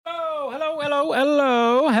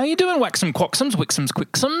Hello. How you doing, Waxum Quoxums, Wixums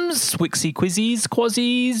Quixums, Wixie Quizzies,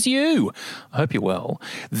 Quazzies, you? I hope you're well.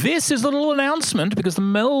 This is a little announcement because the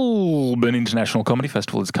Melbourne International Comedy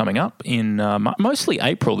Festival is coming up in mostly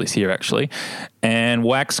April this year, actually, and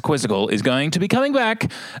Wax Quizzical is going to be coming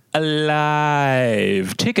back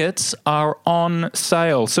live. Tickets are on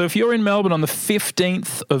sale. So if you're in Melbourne on the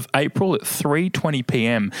 15th of April at 3:20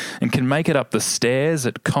 p.m. and can make it up the stairs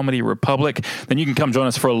at Comedy Republic, then you can come join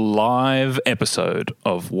us for a live episode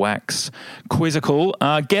of Wax Quizzical.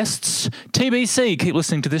 Guests, TBC. Keep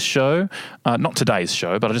listening to this show. Not today's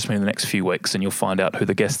show, but I just mean in the next few weeks, and you'll find out who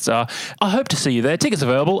the guests are. I hope to see you there. Tickets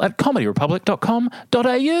available at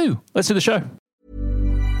comedyrepublic.com.au. Let's do the show.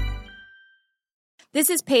 This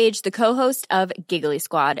is Paige, the co-host of Giggly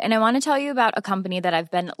Squad, and I want to tell you about a company that I've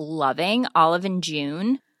been loving, Olive &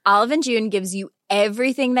 June. Olive & June gives you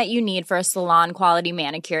everything that you need for a salon-quality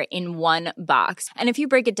manicure in one box. And if you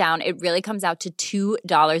break it down, it really comes out to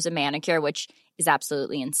 $2 a manicure, which is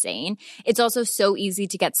absolutely insane. It's also so easy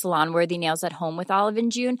to get salon-worthy nails at home with Olive &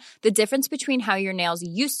 June. The difference between how your nails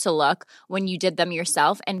used to look when you did them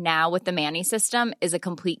yourself and now with the Mani system is a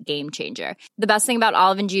complete game changer. The best thing about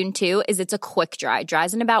Olive & June, too, is it's a quick dry.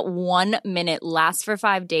 Dries in about 1 minute, lasts for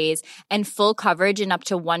 5 days, and full coverage in up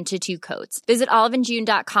to 1 to 2 coats. Visit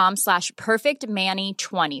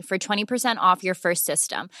oliveandjune.com/perfectmani20 for 20% off your first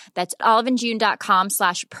system. That's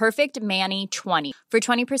oliveandjune.com/perfectmani20 for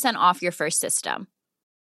 20% off your first system.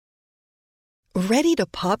 Ready to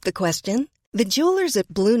pop the question? The jewelers at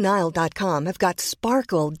BlueNile.com have got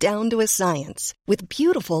sparkle down to a science with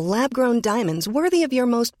beautiful lab-grown diamonds worthy of your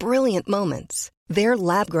most brilliant moments. Their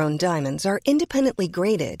lab-grown diamonds are independently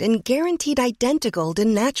graded and guaranteed identical to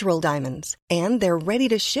natural diamonds, and they're ready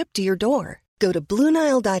to ship to your door. Go to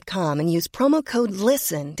BlueNile.com and use promo code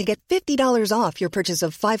LISTEN to get $50 off your purchase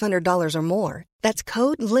of $500 or more. That's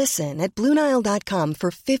code LISTEN at BlueNile.com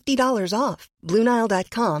for $50 off.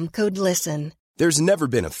 BlueNile.com, code LISTEN. There's never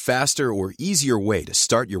been a faster or easier way to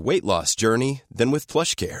start your weight loss journey than with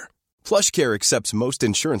PlushCare. PlushCare accepts most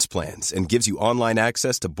insurance plans and gives you online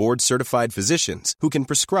access to board-certified physicians who can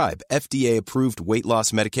prescribe FDA-approved weight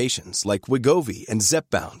loss medications like Wegovy and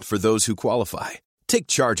Zepbound for those who qualify. Take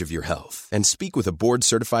charge of your health and speak with a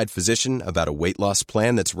board-certified physician about a weight loss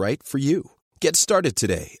plan that's right for you. Get started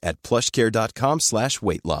today at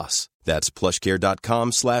plushcare.com/weight loss. That's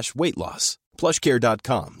plushcare.com/weight loss.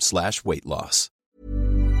 plushcare.com/weight loss.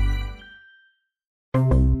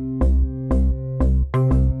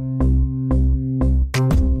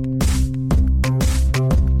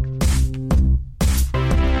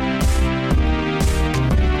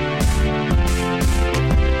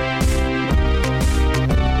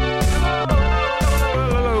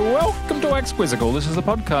 Quizzical. This is a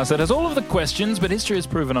podcast that has all of the questions, but history has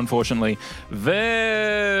proven, unfortunately,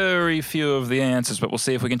 very few of the answers. But we'll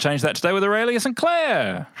see if we can change that today with Aurelia St.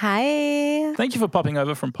 Clair. Hi. Thank you for popping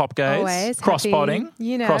over from Pop Gaze. Always. Cross-potting. Happy,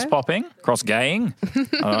 you know. Cross-popping. Cross-gaying.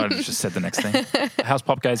 I just said the next thing. How's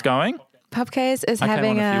Pop Gaze going? Popcase is I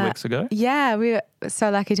having came on a few weeks ago. Yeah, we were so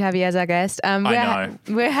lucky to have you as our guest. I know.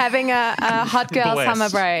 We're having a hot girl Blessed. summer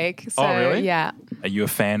break. So, Oh, really? Yeah. Are you a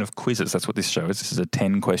fan of quizzes? That's what this show is. This is a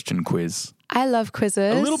 10-question quiz. I love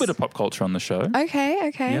quizzes. A little bit of pop culture on the show.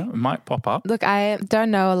 Okay. Yeah, it might pop up. Look, I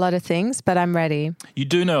don't know a lot of things, but I'm ready. You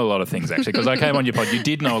do know a lot of things, actually, because I came on your pod. You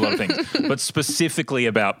did know a lot of things, but specifically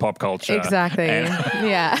about pop culture. Exactly.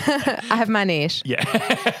 Yeah. I have my niche. Yeah.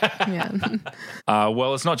 Yeah.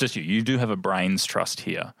 Well, it's not just you. You do have a brains trust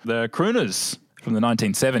here. The Crooners from the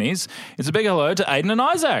 1970s. It's a big hello to Aidan and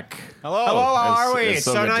Isaac. Hello, how are we? It's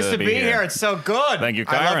so nice to be here. It's so good. Thank you,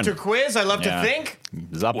 I Kyron. love to quiz. I love Yeah. to think.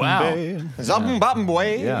 Wow. Zuppen boppen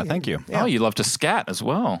boy. Yeah, thank you. Oh, you love to scat as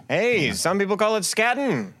well. Hey, some people call it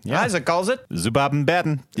scatting. Yeah. Isaac calls it. Zubaben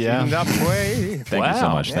batten. Yeah. Zuppen way. Thank you so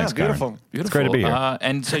Wow. much. Yeah, Thanks, beautiful. Kyron. Beautiful. It's great to be here.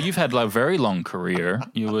 And so you've had a very long career.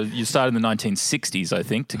 You started in the 1960s, I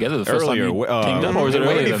think, together the first Earlier, time you teamed up, or was it Way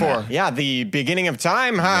earlier than before. that? Yeah, the beginning of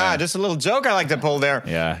time. Ha, just a little joke I like to pull there.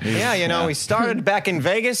 Yeah. Yeah, you know, we started back in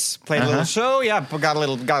Vegas, played a little show. Yeah, got a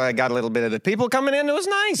little bit of the people coming in. It was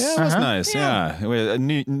nice. Yeah, it was nice. Yeah.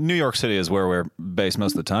 New York City is where we're based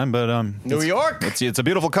most of the time, but New York. It's a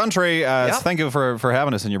beautiful country. Thank you for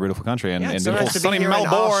having us in your beautiful country and It's beautiful nice to be sunny here in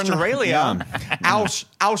Melbourne. Australia. Yeah.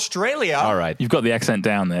 Australia. All right. You've got the accent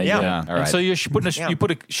down there. Yeah. Yeah, all And right. so you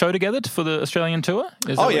put a show together for the Australian tour?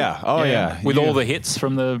 Is that Oh, what- yeah. Oh, yeah. With You- all the hits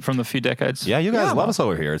from the few decades? Yeah, you guys Yeah, love us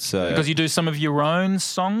over here. It's Because you do some of your own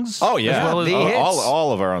songs? Oh yeah, As well as, the hits.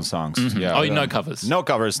 all of our own songs. Yeah. Oh, no covers? No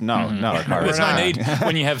covers. No, not our covers. There's no need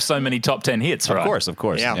when you have so many top 10 hits, right? Of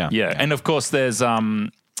course. Yeah. Yeah. Yeah, and of course there's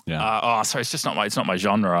Yeah. Sorry, it's not my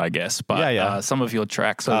genre, I guess. But Yeah. some of your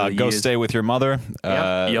tracks over the Go years. Stay With Your Mother.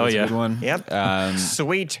 That's a good one. Yep.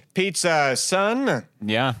 Sweet Pizza Son.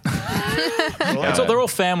 Yeah. So they're all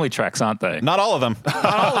family tracks, aren't they? Not all of them.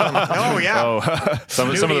 Oh, yeah. Some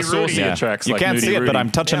of the Nudie saucier Rudy. tracks. You like can't Nudie see it, Rudy. but I'm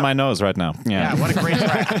touching my nose right now. Yeah, what a great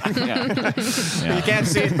track. Yeah. You can't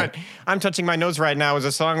see it, but I'm touching my nose right now is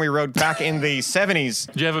a song we wrote back in the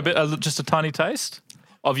 70s. Do you have a bit, just a tiny taste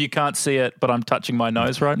of "You Can't See It, but I'm touching my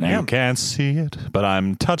nose right now"? You can't see it, but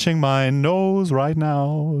I'm touching my nose right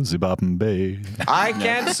now. Zibapmbe. I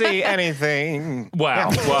can't see anything.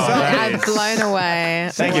 Wow. Yeah. Wow. that I'm is blown away.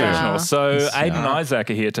 Thank you. Wow. So Aiden and Isaac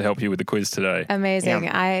are here to help you with the quiz today. Amazing.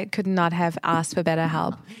 Yeah. I could not have asked for better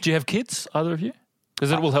help. Do you have kids, either of you?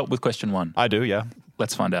 Because it will help with question 1. I do, yeah.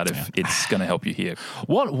 Let's find out if it's going to help you here.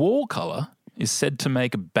 What wall color is said to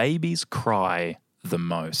make babies cry the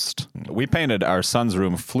most? We painted our son's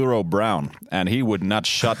room fluoro brown, and he would not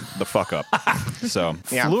shut the fuck up. So,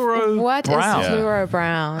 Yeah. Fluoro What is brown. fluoro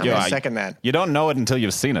brown? Yeah. I second that. you don't know it until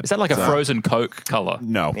you've seen it. Is that like a frozen Coke color?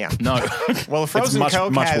 No. Yeah. No. Well, Frozen much-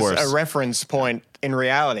 Coke much has worse. a reference point in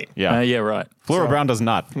reality. Yeah. Yeah, right. Fluoro brown does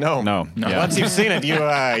not. No. No. Yeah. Once you've seen it, you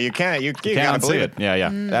can't. You Can't gotta unsee believe it. Yeah, yeah.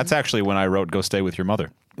 That's actually when I wrote "Go Stay with Your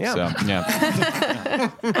Mother." Yeah. So, yeah.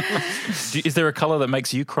 Is there a color that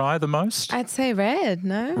makes you cry the most? I'd say red,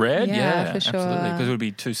 no? Red? Yeah, for sure. Absolutely. Because it would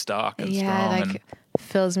be too stark and Yeah, strong. like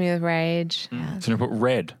fills me with rage. Yeah. So you put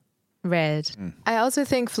red. Red. I also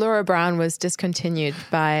think fluoro brown was discontinued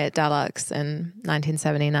by Deluxe in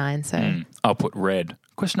 1979. So I'll put red.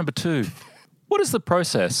 Question number 2. What is the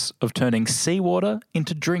process of turning seawater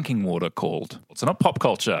into drinking water called? It's not pop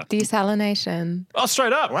culture. desalination, Oh,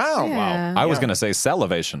 straight up. Wow. Yeah. I was going to say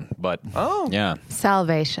salivation, but yeah.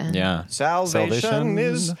 salvation. Yeah. Salvation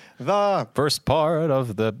is the first part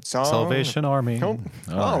of the Song. Salvation Army.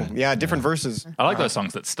 Oh, yeah, different verses. I like those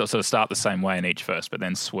songs that sort of start the same way in each verse, but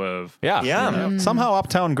then swerve. Yeah. Yeah. Somehow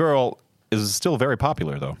Uptown Girl is still very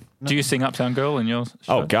popular, though. Do you sing Uptown Girl in your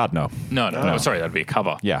show? Oh, God, no. No. Sorry, that'd be a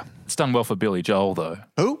cover. Yeah. It's done well for Billy Joel, though.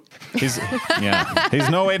 Who? He's no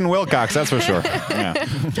Aiden Wilcox, that's for sure. Yeah.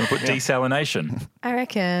 Put desalination. I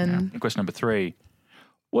reckon. Question number 3.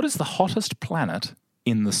 What is the hottest planet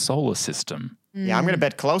in the solar system? Yeah, I'm going to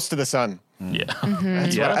bet close to the sun. Yeah.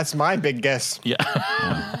 That's my big guess. Yeah.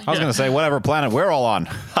 I was going to say whatever planet we're all on.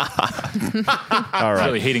 All It's right.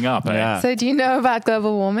 really heating up, eh? Yeah. So do you know about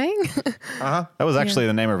global warming? That was actually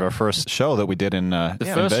the name of our first show that we did in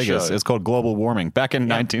first Vegas. show. It's called Global Warming back in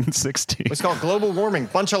 1960. It's called global warming.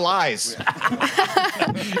 Bunch of lies.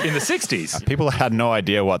 In the 60s. People had no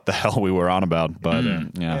idea what the hell we were on about, but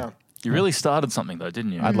Yeah. You really started something, though,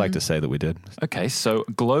 didn't you? I'd like to say that we did. Okay, so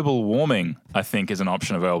global warming, I think, is an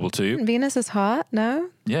option available to you. Venus is hot, no?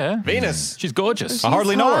 Yeah. Venus. She's gorgeous. She's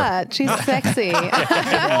hardly know her. hot. She's sexy.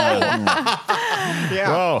 Yeah.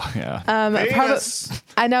 Oh, yeah. Venus.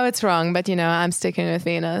 I know it's wrong, but I'm sticking with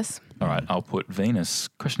Venus. All right, I'll put Venus.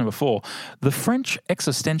 Question number 4. The French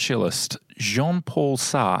existentialist Jean-Paul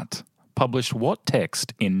Sartre published what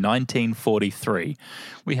text in 1943?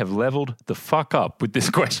 We have leveled the fuck up with this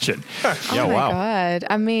question. Yeah, Oh my wow. God.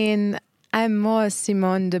 I mean, I'm more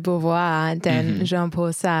Simone de Beauvoir than Jean-Paul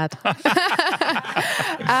Sartre.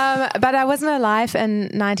 But I wasn't alive in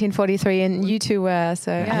 1943, and you two were,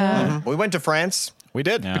 so yeah. We went to France. We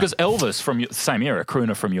did. Because Elvis, from the same era,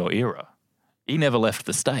 crooner from your era, he never left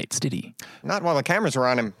the States, did he? Not while the cameras were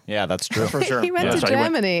on him, Yeah, that's true. for sure. He went Yeah, to sorry, he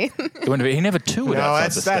went- Germany. He never toured No, outside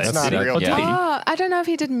that's- the that's States. not did he? real. Or did he? Oh, I don't know if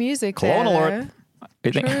he did music Cologne there. alert. I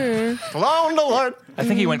think, Cologne alert. I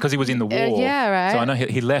think he went because he was in the war. yeah, right. So I know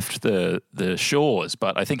he left the shores,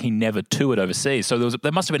 but I think he never toured overseas. So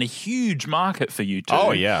there must have been a huge market for you two.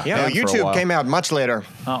 Oh, yeah. Yeah, for a YouTube while. came out much later.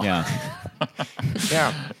 Yeah.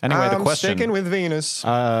 Yeah. Anyway, the I'm question- sticking with Venus.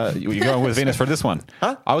 You going with Venus for this one?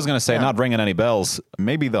 Huh? I was going to say, not ringing any bells,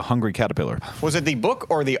 maybe the Hungry Caterpillar. Was it the book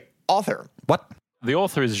or the author? What? The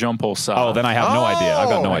author is Jean-Paul Sartre. Oh, then I have no idea. I've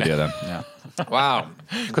got no Oh. idea then. Yeah. Wow.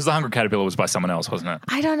 Because The Hungry Caterpillar was by someone else, wasn't it?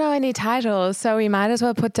 I don't know any titles, so we might as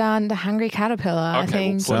well put down The Hungry Caterpillar. I Okay,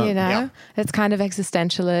 think, well, yeah. it's kind of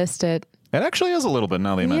existentialist. It actually is a little bit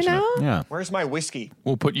now that you mention know? it. Yeah. Where's my whiskey?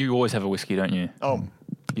 You always have a whiskey, don't you? Oh,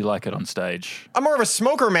 You like it on stage. I'm more of a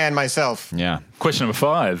smoker man myself. Yeah. Question number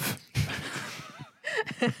 5.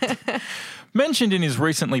 Mentioned in his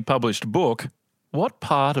recently published book, what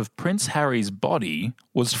part of Prince Harry's body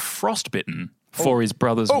was frostbitten for his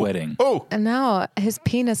brother's wedding? Oh, No, his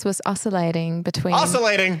penis was oscillating between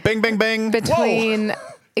oscillating. Bing, bing, bing. between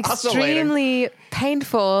Oscillating. extremely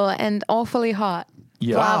painful and awfully hot.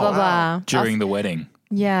 Yeah. Blah blah blah. During the wedding.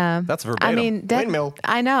 Yeah. That's verbatim. I mean, Windmill.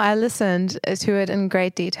 I know. I listened to it in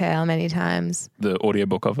great detail many times. The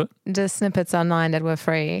audiobook of it. The snippets online that were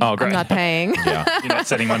free. Oh, great. I'm not paying. Yeah. You're not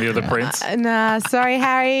sending money to the prince. Nah, sorry,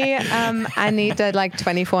 Harry. I need the like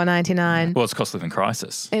 $24.99. Well, it's cost of living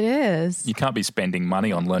crisis. It is. You can't be spending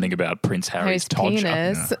money on learning about Prince Harry's Harry's todger.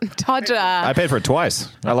 penis. Todger. I paid for it twice.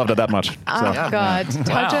 I loved it that much. Oh, So. God.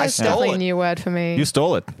 Todger I is stole definitely it. a new word for me. You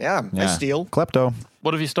stole it. Yeah, I steal. Klepto.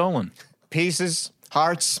 What have you stolen? Pieces,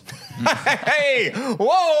 hearts. Hey,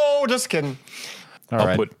 whoa, just kidding. All I'll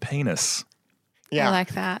right. put penis. Yeah. I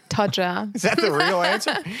like that. Todger. Is that the real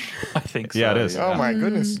answer? I think so. Yeah, it is. Oh my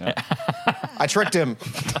goodness. I tricked him.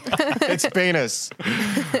 It's penis.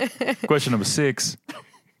 Question number 6.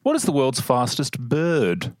 What is the world's fastest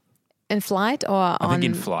bird? In flight or on? I think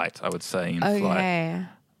in flight, I would say in flight. Okay.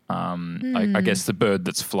 I guess the bird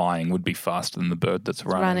that's flying would be faster than the bird that's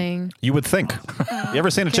running. Running. You would think. You ever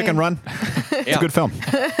seen a chicken run? It's a good film.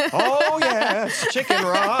 Oh, yes. Chicken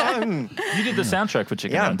run. You did the soundtrack for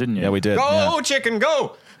Chicken Yeah. Run, didn't you? Yeah, we did. Go, Yeah. chicken,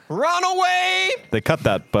 go. Run away. They cut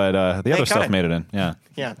that, but the other cut stuff it. made it in. Yeah.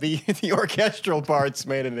 Yeah, the orchestral parts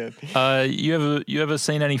made it in. You ever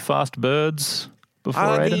seen any fast birds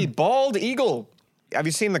before, The Aidan? bald eagle. Have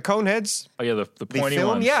you seen the Coneheads? Oh, yeah, the The pointy film?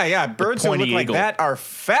 ones. Yeah. Birds that pointy look like eagle. that are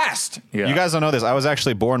fast. Yeah. You guys don't know this. I was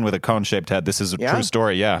actually born with a cone-shaped head. This is a Yeah? true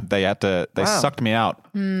story. Yeah. They had to. They Wow. sucked me out.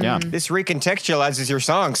 Yeah. This recontextualizes your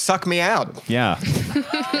song, Suck Me Out. Yeah.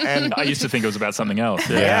 And I used to think it was about something else.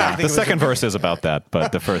 Yeah. I Yeah. think The it was second verse is about that,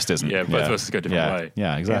 but the first isn't. Yeah, both verses go a different yeah. way.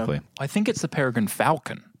 Yeah, exactly. I think it's the peregrine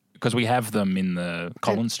falcon because we have them in the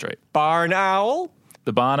Collins Street. barn owl.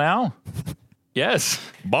 The barn owl? Yes.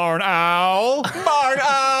 Barn owl. Barn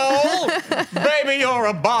owl. Baby, you're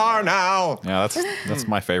a barn owl. Yeah, that's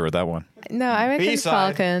my favorite. That one. No, I reckon B-side.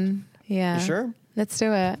 falcon. Yeah. You sure? Let's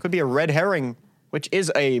do it. Could be a red herring, which is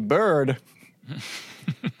a bird.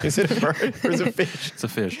 Is it a bird or is it a fish? It's a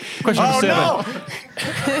fish. Question Oh, number 7.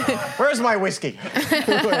 no. Where's my whiskey?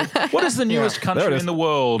 What is the newest There it country is. in the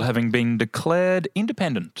world having been declared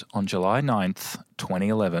independent on July 9th,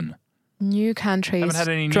 2011? New countries. Haven't had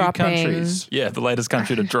any dropping. new countries. Yeah, the latest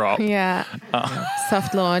country to drop. Yeah.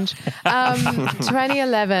 Soft launch.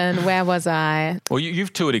 2011, where was I? Well,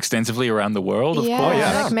 you've toured extensively around the world, of yeah, course.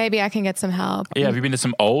 yeah. like maybe I can get some help. Yeah, have you been to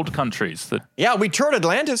some old countries that Yeah, we toured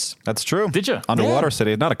Atlantis. That's true. Did you? Underwater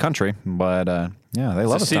city, not a country, but yeah, they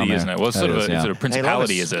love it's us a down city, there. isn't it? Well, it's That sort of is, a, yeah. is it a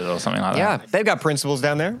principality, us. is it, or something like Yeah, that? they've got principles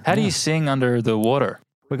down there. How do you sing under the water?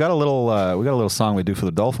 We got a little song we do for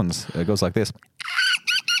the dolphins. It goes like this.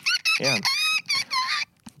 Yeah.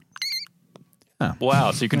 Wow,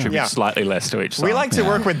 so you contribute Yeah. slightly less to each song. We like to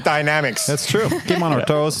work with dynamics. That's true. Keep them on our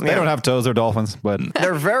toes. They Yeah. don't have toes. They're dolphins, but keep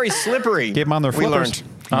They're very slippery. them on their We flippers. learned.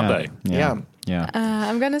 Aren't yeah. they? Yeah. Yeah. Yeah.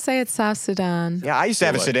 I'm going to say it's South Sudan. Yeah, I used to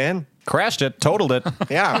have a sedan. Crashed it. Totaled it.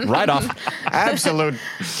 Yeah. Right off. Absolute.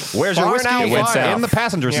 Where's your Far whiskey? now, It went far. south. In the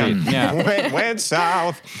passenger seat. Yeah. Went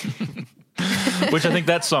south. Which I think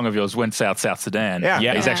that song of yours, Went South, South Sudan, Yeah. is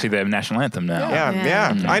Yeah. actually their national anthem now.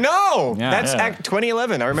 Yeah. I know. Yeah. That's Yeah.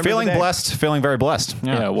 2011. I remember. Feeling the day. blessed. Feeling very blessed.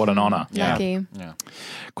 Yeah, what an honour. Lucky.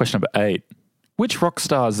 Question number 8. Which rock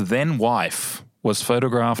star's then wife was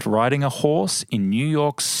photographed riding a horse in New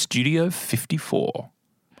York's Studio 54?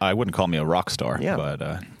 I wouldn't call me a rock star, Yeah. but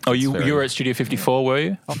Oh, it's you very- were at Studio 54, were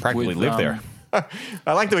you? I'll practically With, live there.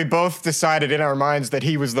 I like that we both decided in our minds that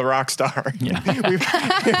he was the rock star. Yeah.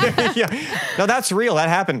 Yeah. No, that's real. That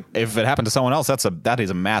happened. If it happened to someone else, that is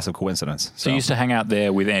a massive coincidence. So you used to hang out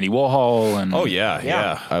there with Andy Warhol and... Oh yeah, Yeah.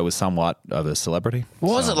 yeah. I was somewhat of a celebrity.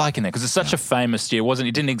 What was it like in there? Because it's such a famous studio. It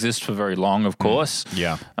didn't exist for very long, of course.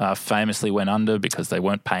 Yeah. Famously went under because they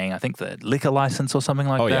weren't paying, I think, the liquor license or something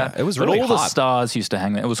like Oh, yeah. that. It was But really all the hot. stars used to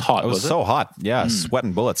hang there. It was hot, It was it? so hot. Yeah,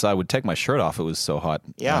 sweating bullets. I would take my shirt off. It was so hot.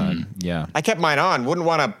 Yeah. Yeah. I kept mine on. Wouldn't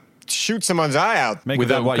want to shoot someone's eye out. Make With of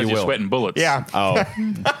that that, what you because you're will. sweating bullets. Yeah. Oh,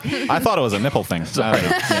 I thought it was a nipple thing.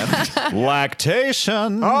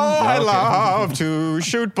 Lactation. Oh, I love to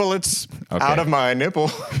shoot bullets Okay. out of my nipple.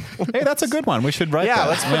 Hey, that's a good one. We should write Yeah, that.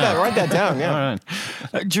 let's write that down. Yeah. All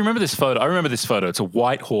right. Do you remember this photo? I remember this photo. It's a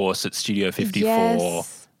white horse at Studio 54.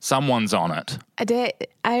 Yes. Someone's on it.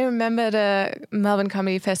 I remember the Melbourne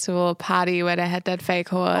Comedy Festival party where they had that fake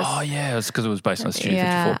horse. Oh, yeah. It's because it was based on a Studio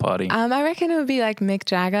 54 party. I reckon it would be like Mick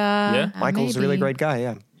Jagger. Yeah? Michael's a really great guy.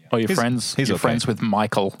 Yeah. Oh, you're friends? he's you're okay. friends with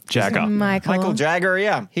Michael Jagger. Michael Jagger.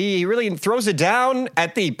 Yeah. He really throws it down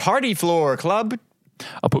at the party floor club.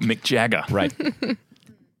 I'll put Mick Jagger. Right.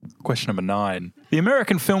 Question number 9. The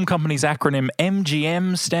American film company's acronym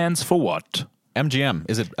MGM stands for what? MGM.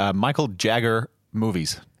 Is it Michael Jagger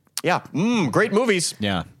Movies? Yeah. Great movies.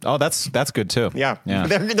 Yeah. Oh, that's good too. Yeah. Yeah.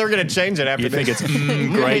 They're going to change it after You think this. it's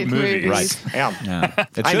great movies. Right. Yeah. Yeah.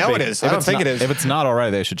 I should know be. it is. If I don't it's think not- it is. If it's not all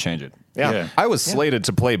right, they should change it. Yeah. Yeah. I was slated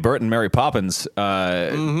to play Bert and Mary Poppins.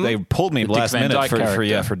 They pulled me The last Dick Van minute Dyke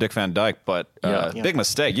character. for Dick Van Dyke, but Yeah. big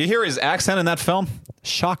mistake. You hear his accent in that film?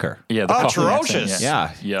 Shocker. Yeah, the Cockney Atrocious.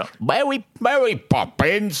 accent, Yeah. Yeah. Mary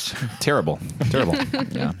Poppins. Terrible.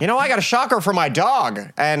 Yeah. You know, I got a shocker for my dog,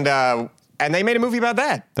 and they made a movie about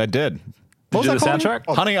that. That did. Did you do the called?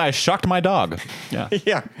 soundtrack? Honey, I shocked my dog. Yeah.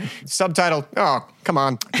 Yeah. Subtitle. Oh, come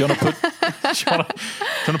on. Do you want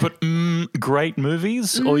to put great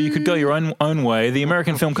movies, or you could go your own way? The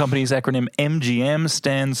American Film Company's acronym MGM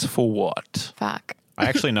stands for what? Fuck. I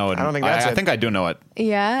actually know it. I don't think that's I it. think I do know it.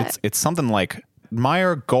 Yeah. It's something like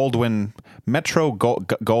Meyer Goldwyn, Metro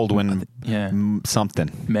Goldwyn, Yeah. something.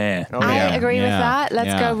 Meh. I yeah, agree with yeah, that. Let's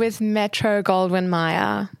yeah. go with Metro Goldwyn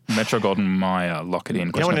Mayer. Metro Golden Mayer. Lock it in. You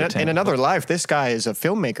know, Question number 10. in another life, this guy is a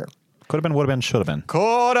filmmaker. Could have been, would have been, should have been.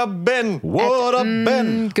 Could have been. Would have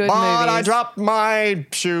been. Good But movies. I dropped my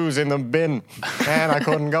shoes in the bin, and I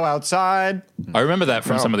couldn't go outside. I remember that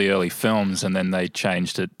from No. some of the early films, and then they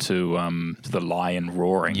changed it to the lion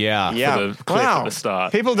roaring. Yeah. Yeah. the clip at the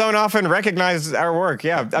start. People don't often recognize our work.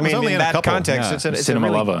 Yeah. I mean, only in in a that couple, context, yeah. it's a Cinema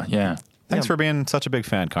really, lover. Yeah. Thanks for being such a big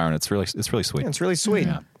fan, Karen. It's really sweet. It's really sweet.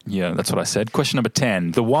 Yeah, that's what I said. Question number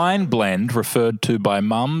 10. The wine blend referred to by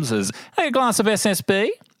mums as a glass of SSB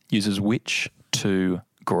uses which two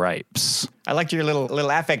grapes? I liked your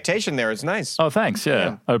little affectation there. It's nice. Oh, thanks.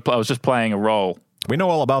 Yeah. I was just playing a role. We know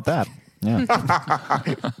all about that. Yeah.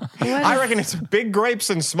 I reckon it's big grapes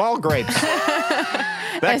and small grapes.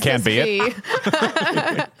 That can't be it.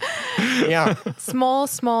 SSB. Yeah.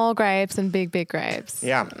 Small grapes and big grapes.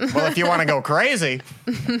 Yeah. Well, if you want to go crazy.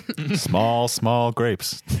 Small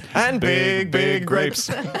grapes. And big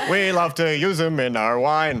grapes. We love to use them in our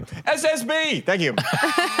wine. SSB. Thank you.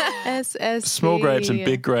 SSB. Small grapes and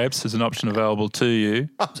big grapes is an option available to you.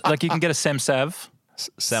 Like you can get a Semsav.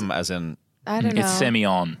 Sem as in I don't know. It's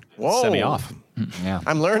semi-on. Whoa. semi-off. Yeah.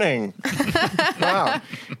 I'm learning. Wow.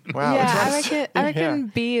 Yeah, I reckon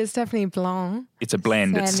B is definitely blanc. It's a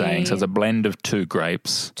blend, it's saying. So it's a blend of two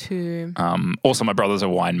grapes. Two. Also, my brother's a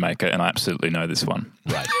winemaker, and I absolutely know this one.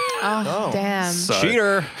 Right. Oh, damn. So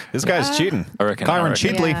Cheater. This guy's cheating. I reckon. Kyron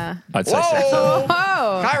Cheatley. Yeah. I'd say Semsav.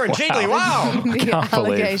 Oh, Kyron Cheatley. Wow. the Can't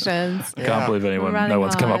believe- allegations. I can't believe Running no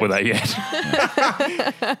one's come up hard. with that yet.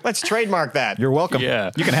 Let's trademark that. You're welcome. Yeah.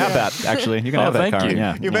 You can have that, actually. You can have that, thank Kyron. you.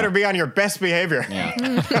 Yeah. You better be on your best behavior. Yeah. Do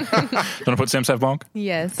you want to put Semsav Bonk?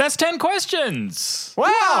 Yes. That's 10 questions.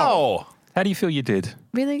 Wow. How do you feel you did?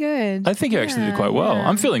 really good. I think you actually did quite well.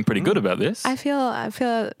 I'm feeling pretty good about this. I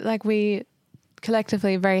feel like we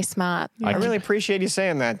collectively very smart. I really appreciate you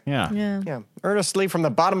saying that. Yeah. Yeah. Yeah. Earnestly from the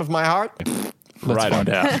bottom of my heart. Let's Right find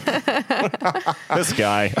out. This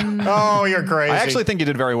guy. Oh, you're crazy. I actually think you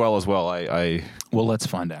did very well as well. Well, let's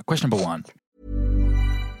find out. Question number 1.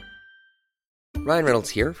 Ryan Reynolds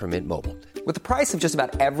here from Mint Mobile. With the price of just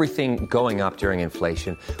about everything going up during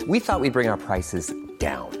inflation, we thought we'd bring our prices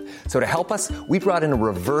down. So to help us, we brought in a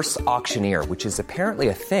reverse auctioneer, which is apparently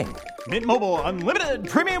a thing. Mint Mobile Unlimited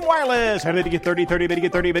Premium Wireless. How to get 30, 30, bit to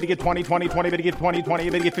get 30, bit to get 20, 20, 20, bit to get 20, 20,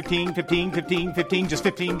 bit to get 15, 15, 15, 15, just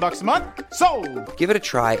 $15 a month? Sold! Give it a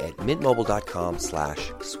try at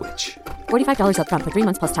mintmobile.com/switch. $45 up front for 3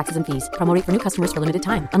 months plus taxes and fees. Promo rate for new customers for limited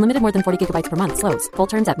time. Unlimited more than 40 gigabytes per month. Slows full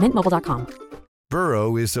terms at mintmobile.com.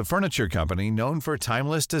 Burrow is a furniture company known for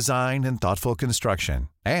timeless design and thoughtful construction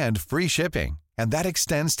and free shipping, and that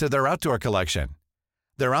extends to their outdoor collection.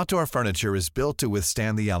 Their outdoor furniture is built to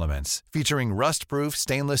withstand the elements, featuring rust-proof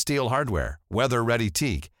stainless steel hardware, weather-ready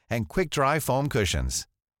teak, and quick-dry foam cushions.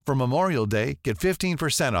 For Memorial Day, get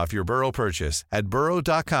 15% off your Burrow purchase at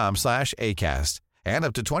burrow.com/acast, and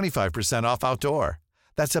up to 25% off outdoor.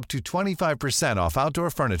 That's up to 25% off outdoor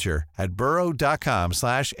furniture at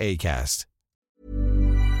burrow.com/acast.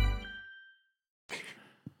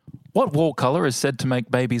 What wall color is said to make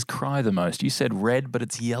babies cry the most? You said red, but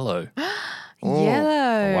it's yellow.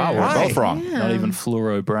 Yellow. Wow, we're Why? both wrong. Not even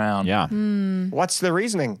fluoro brown. Yeah. What's the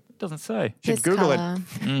reasoning? Doesn't say. Should This Google colour. it.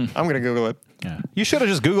 I'm going to Google it. Yeah. You should have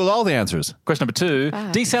just Googled all the answers. Question number 2.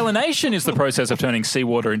 Desalination is the process of turning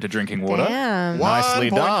seawater into drinking water. Damn.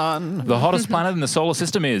 Nicely 1 point. done. The hottest planet in the solar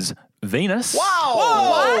system is Venus.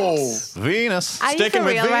 Whoa! Venus. Are you Sticking for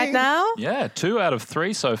with real V? right now? Yeah, 2 out of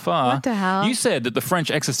 3 so far. What the hell? You said that the French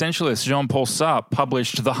existentialist Jean-Paul Sartre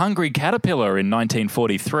published The Hungry Caterpillar in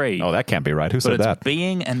 1943. Oh, that can't be right. Who but said it's that?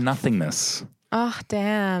 being and nothingness. Oh,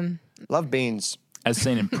 damn. Love beans. as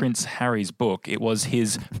seen in Prince Harry's book, it was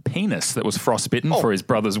his penis that was frostbitten for his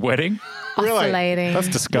brother's wedding. Really? Oscillating. That's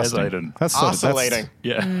disgusting. Yes, Aiden. That's Oscillating.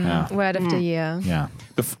 Yeah. Word of the year. Yeah.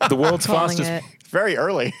 The world's Calling fastest it. Very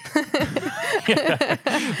early.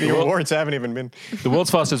 The awards haven't even been. the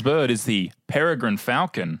world's fastest bird is the peregrine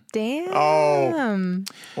falcon. Damn. Oh.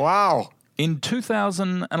 Wow. In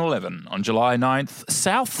 2011, on July 9th,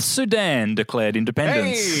 South Sudan declared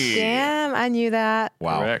independence. Damn, I knew that.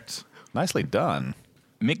 Wow. Correct. Nicely done.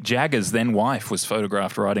 Mick Jagger's then wife was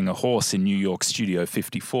photographed riding a horse in New York Studio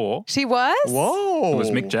 54. She was? Whoa. It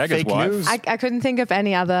was Mick Jagger's Fake wife. news. I couldn't think of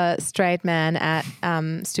any other straight man at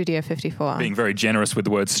Studio 54. Being very generous with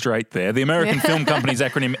the word straight there. The American Film Company's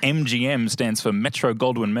acronym MGM stands for Metro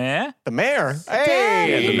Goldwyn Mayer. The mayor. Yeah,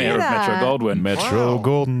 Hey. the mayor of Metro Goldwyn. Metro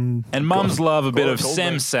Golden. And mums love a bit of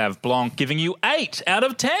Goldwyn. Semsav Blanc, giving you 8 out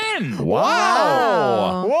of 10.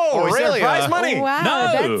 Wow. Whoa. Is really? there prize money? Wow.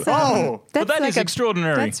 No. That's, Oh. But that is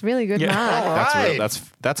extraordinary. That's really good Yeah. mark. All right.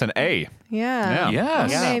 That's an A. Yeah.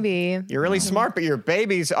 Yes. Yeah. Maybe You're really smart, but your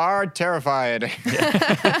babies are terrified.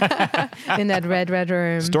 in that red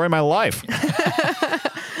room. Story of my life.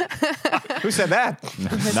 Who said that?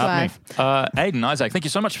 His Not wife. me. Aiden, Isaac, thank you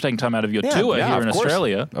so much for taking time out of your Yeah, tour Yeah, here in of course.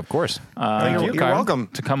 Australia. Of course. You're welcome.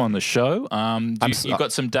 To come on the show. You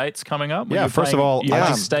got some dates coming up? Yeah, first of all,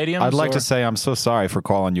 stadiums. I'd like or- to say I'm so sorry for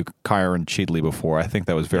calling you Kyron Cheatley before. I think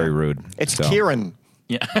that was very rude. It's So, Kieran.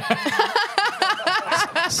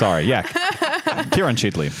 Sorry, yeah. Kieran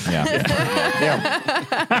Cheatley, yeah.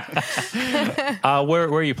 Yeah. Where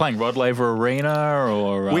are you playing? Rod Laver Arena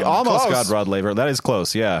or? We almost Close. got Rod Laver. That is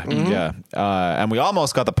close, yeah. Yeah. And we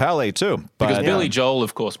almost got the Palais, too. because But, Billy Joel,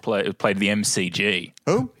 of course, played the MCG.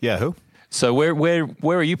 Who? Yeah, who? So where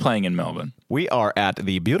are you playing in Melbourne? We are at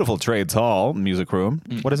the beautiful Trades Hall Music Room.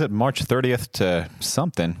 What is it, March 30th to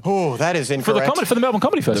something? Oh, that is incorrect. For the Melbourne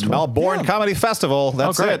Comedy The Festival. Melbourne Comedy Festival.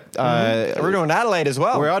 That's great. it. We're doing Adelaide as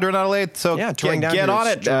well. We're out in Adelaide, so Yeah, touring down get to on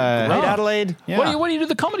it. Great Adelaide. Yeah. What do you do at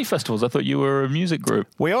the comedy festivals? I thought you were a music group.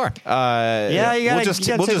 We are. Yeah, you gotta- we'll just you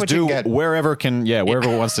gotta we'll take just what you do can get.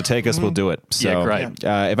 wherever it wants to take us, we'll do it. So, Yeah, great.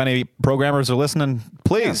 If any programmers are listening,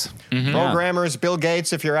 please. Programmers, Bill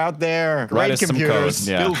Gates, if you're out there. Write Great us some computers. code.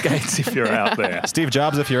 Yeah. Bill Gates, if you're out there. Steve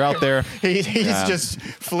Jobs, if you're out there. He's just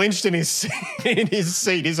flinched in his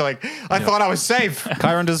seat. He's like, I thought I was safe.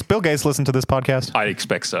 Kyron, does Bill Gates listen to this podcast? I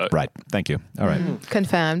expect so. Right. Thank you. All right.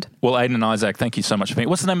 Confirmed. Well, Aiden and Isaac, thank you so much for being.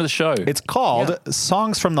 What's the name of the show? It's called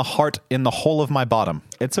Songs from the Heart in the Hole of My Bottom.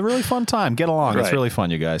 It's a really fun time. Get along. It's Great. really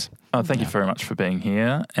fun, you guys. Oh, thank you very much for being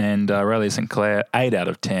here. And Aurelia St. Clair, 8 out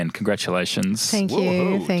of 10. Congratulations. Thank you.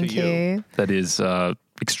 Woohoo Thank to you. That is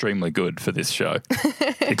extremely good for this show.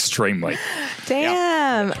 Extremely.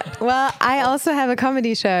 Damn. Well, I also have a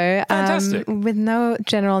comedy show Fantastic. with no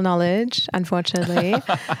general knowledge, unfortunately.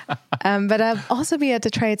 But I'll also be at the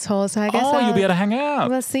Trades Hall, so I guess You'll be able to hang out.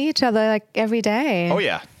 we'll see each other like every day. Oh,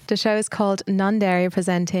 yeah. The show is called Non-Dairy,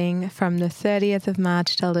 presenting from the 30th of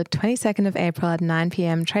March till the 22nd of April at 9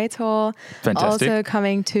 p.m. Trades Hall. Fantastic. Also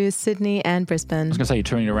coming to Sydney and Brisbane. I was going to say you're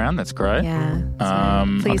touring around. That's great. Yeah.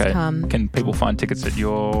 So please okay. come. Can people find tickets at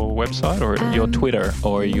your website or your Twitter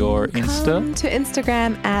or your Insta? Come to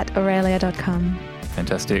Instagram at aurelia.com.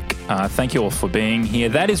 Fantastic. Thank you all for being here.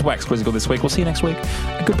 That is Wax Quizzical this week. We'll see you next week.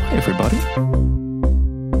 Goodbye, everybody.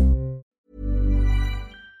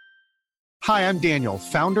 Hi, I'm Daniel,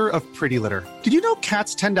 founder of Pretty Litter. Did you know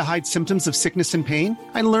cats tend to hide symptoms of sickness and pain?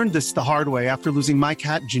 I learned this the hard way after losing my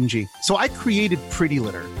cat, Gingy. So I created Pretty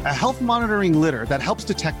Litter, a health monitoring litter that helps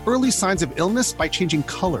detect early signs of illness by changing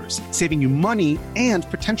colors, saving you money and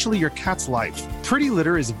potentially your cat's life. Pretty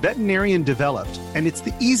Litter is veterinarian developed, and it's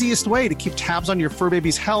the easiest way to keep tabs on your fur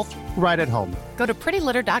baby's health right at home. Go to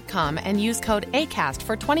prettylitter.com and use code ACAST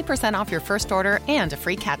for 20% off your first order and a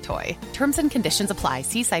free cat toy. Terms and conditions apply.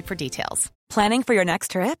 See site for details. Planning for your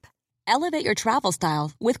next trip? Elevate your travel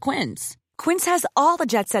style with Quince. Quince has all the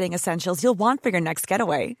jet-setting essentials you'll want for your next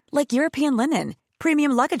getaway, like European linen,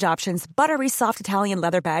 premium luggage options, buttery soft Italian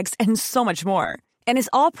leather bags, and so much more. And is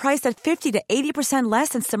all priced at 50 to 80% less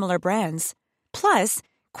than similar brands. Plus,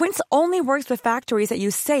 Quince only works with factories that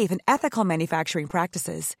use safe and ethical manufacturing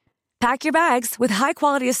practices. Pack your bags with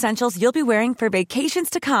high-quality essentials you'll be wearing for vacations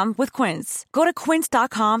to come with Quince. Go to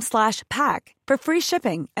quince.com/pack for free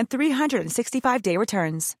shipping and 365-day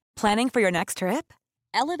returns. Planning for your next trip?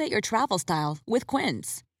 Elevate your travel style with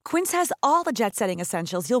Quince. Quince has all the jet-setting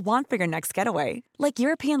essentials you'll want for your next getaway, like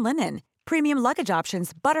European linen, premium luggage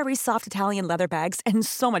options, buttery soft Italian leather bags, and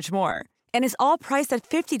so much more. And is all priced at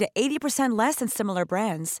 50 to 80% less than similar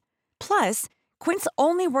brands. Plus, Quince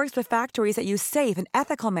only works with factories that use safe and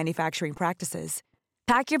ethical manufacturing practices.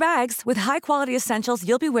 Pack your bags with high-quality essentials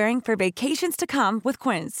you'll be wearing for vacations to come with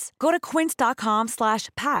Quince. Go to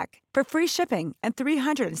quince.com/pack for free shipping and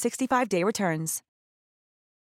 365-day returns.